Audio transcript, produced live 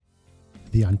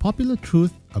The unpopular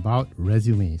truth about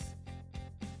resumes.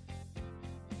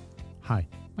 Hi,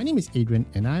 my name is Adrian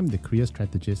and I'm the career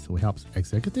strategist who helps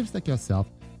executives like yourself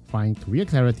find career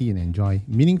clarity and enjoy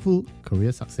meaningful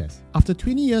career success. After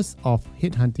 20 years of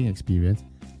headhunting experience,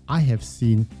 I have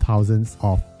seen thousands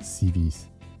of CVs.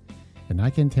 And I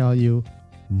can tell you,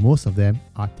 most of them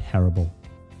are terrible.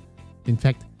 In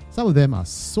fact, some of them are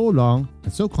so long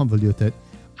and so convoluted,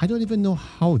 I don't even know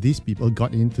how these people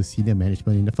got into senior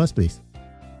management in the first place.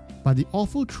 But the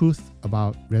awful truth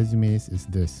about resumes is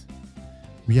this.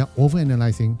 We are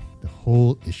overanalyzing the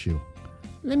whole issue.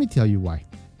 Let me tell you why.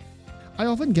 I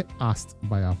often get asked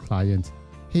by our clients,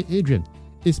 "Hey Adrian,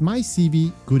 is my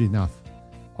CV good enough?"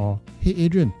 Or, "Hey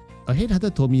Adrian, a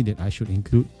headhunter told me that I should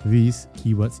include these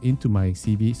keywords into my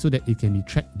CV so that it can be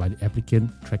tracked by the applicant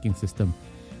tracking system."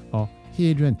 Or, "Hey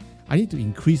Adrian, I need to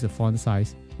increase the font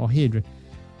size." Or, "Hey Adrian."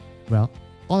 Well,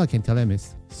 all I can tell them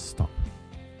is stop.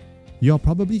 You're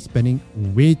probably spending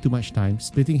way too much time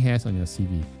splitting hairs on your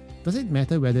CV. Does it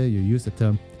matter whether you use the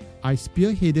term "I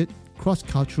spearheaded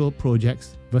cross-cultural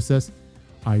projects" versus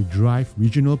 "I drive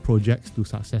regional projects to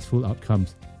successful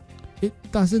outcomes"? It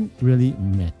doesn't really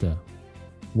matter.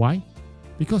 Why?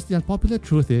 Because the unpopular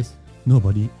truth is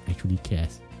nobody actually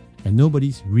cares. And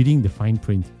nobody's reading the fine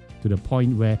print to the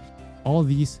point where all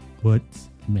these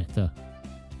words matter.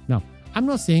 Now, I'm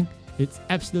not saying it's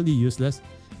absolutely useless.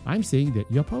 I'm saying that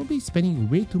you're probably spending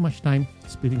way too much time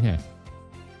splitting hairs.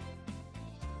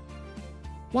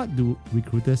 What do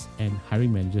recruiters and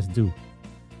hiring managers do?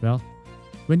 Well,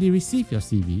 when they receive your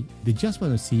CV, they just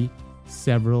want to see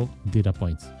several data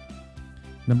points.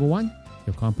 Number one,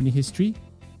 your company history.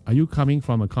 Are you coming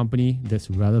from a company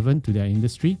that's relevant to their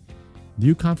industry? Do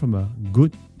you come from a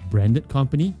good branded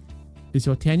company? Is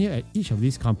your tenure at each of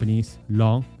these companies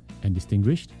long and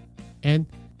distinguished? And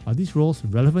are these roles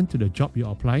relevant to the job you're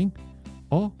applying?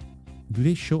 Or do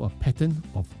they show a pattern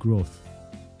of growth?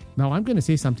 Now, I'm going to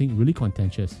say something really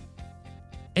contentious.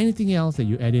 Anything else that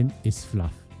you add in is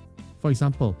fluff. For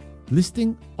example,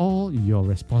 listing all your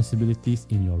responsibilities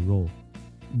in your role.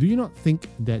 Do you not think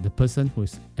that the person who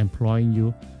is employing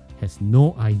you has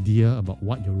no idea about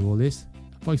what your role is?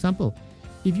 For example,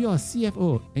 if you're a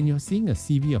CFO and you're seeing a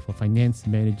CV of a finance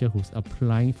manager who's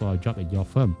applying for a job at your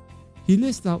firm, he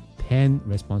lists out 10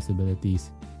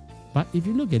 responsibilities. But if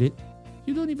you look at it,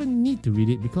 you don't even need to read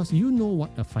it because you know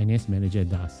what a finance manager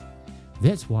does.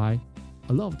 That's why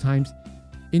a lot of times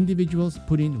individuals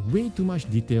put in way too much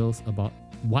details about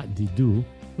what they do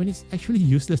when it's actually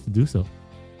useless to do so.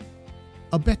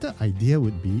 A better idea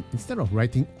would be, instead of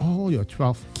writing all your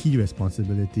 12 key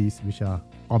responsibilities, which are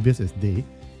obvious as day,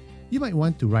 you might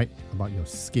want to write about your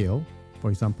scale.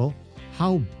 For example,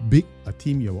 how big a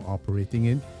team you're operating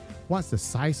in, what's the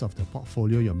size of the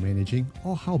portfolio you're managing,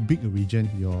 or how big a region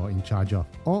you're in charge of.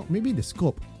 Or maybe the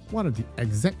scope. What are the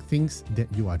exact things that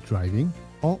you are driving,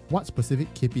 or what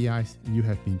specific KPIs you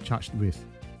have been charged with.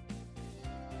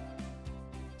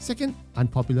 Second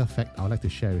unpopular fact I would like to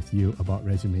share with you about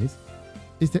resumes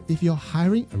is that if you're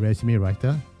hiring a resume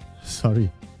writer,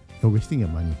 sorry, you're wasting your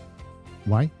money.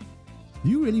 Why? Do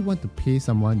you really want to pay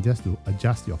someone just to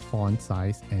adjust your font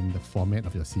size and the format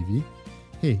of your CV?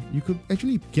 Hey, you could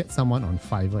actually get someone on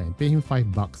Fiverr and pay him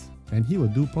 $5 and he will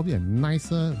do probably a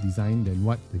nicer design than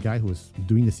what the guy who's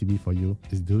doing the CV for you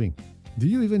is doing. Do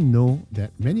you even know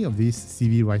that many of these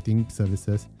CV writing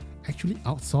services actually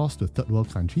outsource to third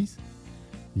world countries?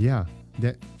 Yeah,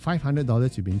 that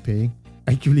 $500 you've been paying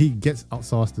actually gets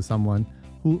outsourced to someone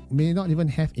who may not even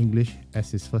have English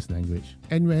as his first language.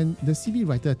 And when the CV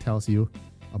writer tells you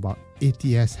about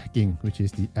ATS hacking, which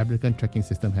is the applicant tracking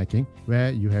system hacking,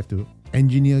 where you have to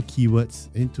engineer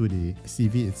keywords into the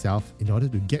CV itself in order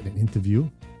to get an interview,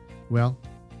 well,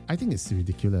 I think it's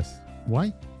ridiculous.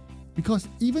 Why? Because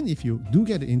even if you do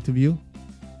get an interview,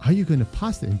 are you going to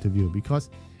pass the interview? Because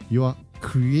you are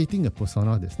creating a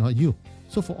persona that's not you.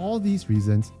 So for all these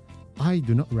reasons, I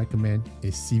do not recommend a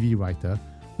CV writer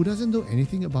who doesn't know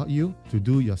anything about you to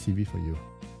do your CV for you.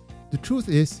 The truth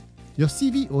is, your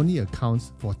CV only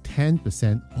accounts for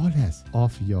 10% or less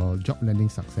of your job landing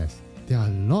success. There are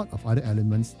a lot of other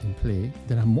elements in play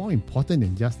that are more important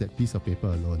than just that piece of paper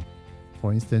alone.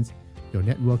 For instance, your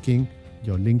networking,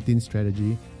 your LinkedIn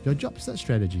strategy, your job search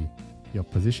strategy, your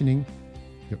positioning,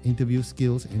 your interview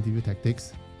skills, interview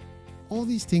tactics. All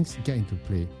these things get into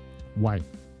play. Why?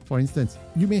 For instance,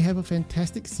 you may have a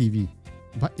fantastic CV,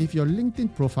 but if your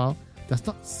LinkedIn profile does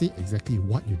not say exactly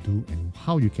what you do and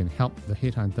how you can help the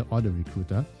headhunter or the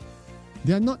recruiter,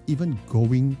 they are not even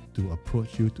going to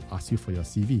approach you to ask you for your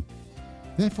CV.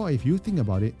 Therefore, if you think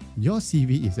about it, your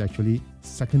CV is actually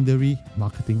secondary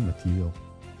marketing material.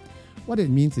 What it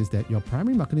means is that your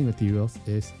primary marketing materials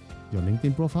is your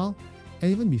LinkedIn profile,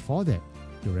 and even before that,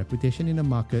 your reputation in the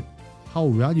market, how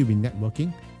well you've been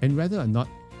networking, and whether or not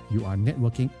you are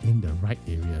networking in the right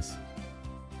areas.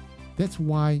 That's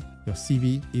why your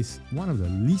CV is one of the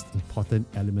least important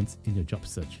elements in your job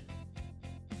search.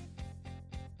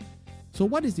 So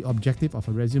what is the objective of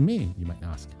a resume, you might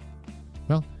ask?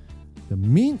 Well, the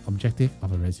main objective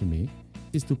of a resume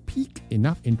is to pique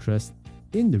enough interest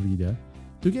in the reader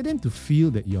to get them to feel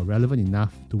that you're relevant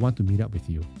enough to want to meet up with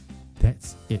you.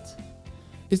 That's it.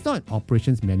 It's not an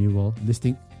operations manual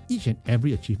listing each and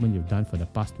every achievement you've done for the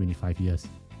past 25 years.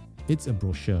 It's a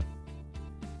brochure.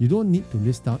 You don't need to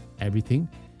list out everything,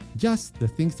 just the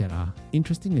things that are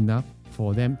interesting enough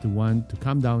for them to want to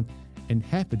come down and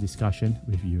have a discussion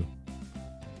with you.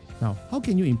 Now, how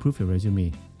can you improve your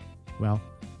resume? Well,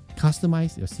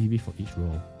 customize your CV for each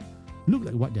role. Look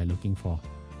like what they're looking for.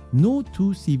 No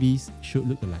two CVs should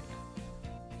look alike.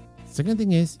 Second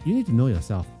thing is, you need to know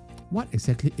yourself. What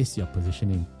exactly is your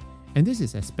positioning? And this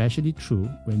is especially true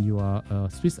when you are a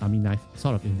Swiss Army knife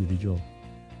sort of individual,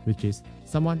 which is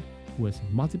someone who has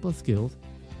multiple skills,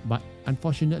 but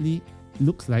unfortunately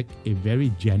looks like a very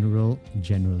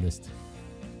generalist.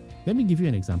 Let me give you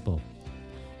an example.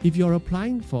 If you're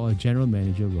applying for a general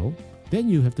manager role, then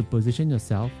you have to position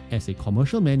yourself as a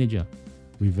commercial manager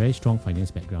with very strong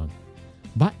finance background.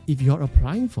 But if you're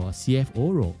applying for a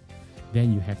CFO role,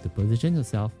 then you have to position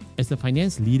yourself as a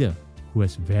finance leader who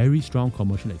has very strong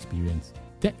commercial experience.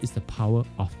 That is the power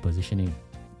of positioning.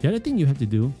 The other thing you have to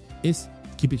do is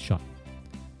keep it short.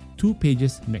 2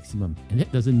 pages maximum, and that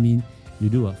doesn't mean you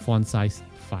do a font size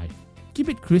 5. Keep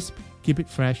it crisp, keep it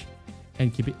fresh,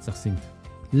 and keep it succinct.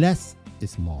 Less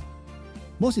is more.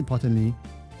 Most importantly,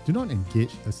 do not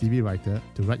engage a CV writer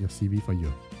to write your CV for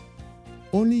you.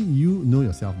 Only you know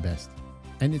yourself best,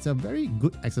 and it's a very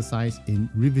good exercise in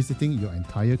revisiting your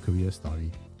entire career story.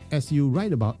 As you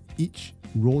write about each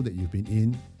role that you've been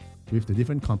in with the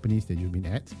different companies that you've been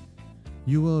at,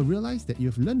 you will realize that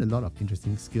you've learned a lot of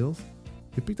interesting skills,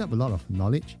 you picked up a lot of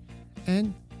knowledge,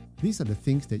 and these are the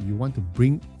things that you want to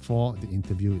bring for the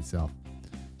interview itself.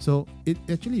 So it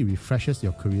actually refreshes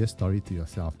your career story to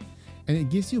yourself, and it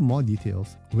gives you more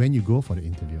details when you go for the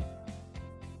interview.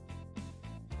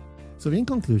 So in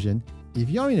conclusion, if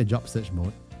you're in a job search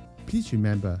mode, please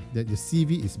remember that your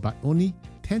CV is but only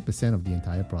 10% of the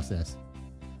entire process.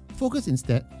 Focus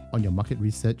instead on your market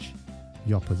research,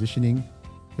 your positioning,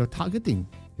 your targeting,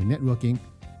 your networking,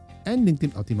 and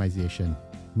LinkedIn optimization,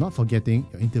 not forgetting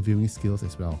your interviewing skills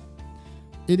as well.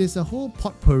 It is a whole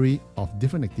potpourri of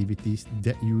different activities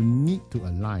that you need to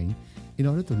align in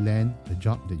order to land the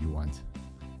job that you want.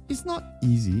 It's not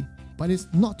easy, but it's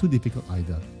not too difficult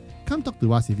either. Come talk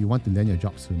to us if you want to land your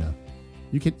job sooner.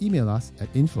 You can email us at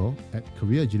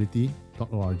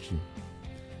info@careeragility.org.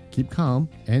 Keep calm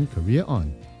and career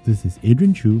on. This is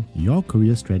Adrian Chu, your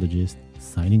career strategist,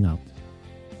 signing out.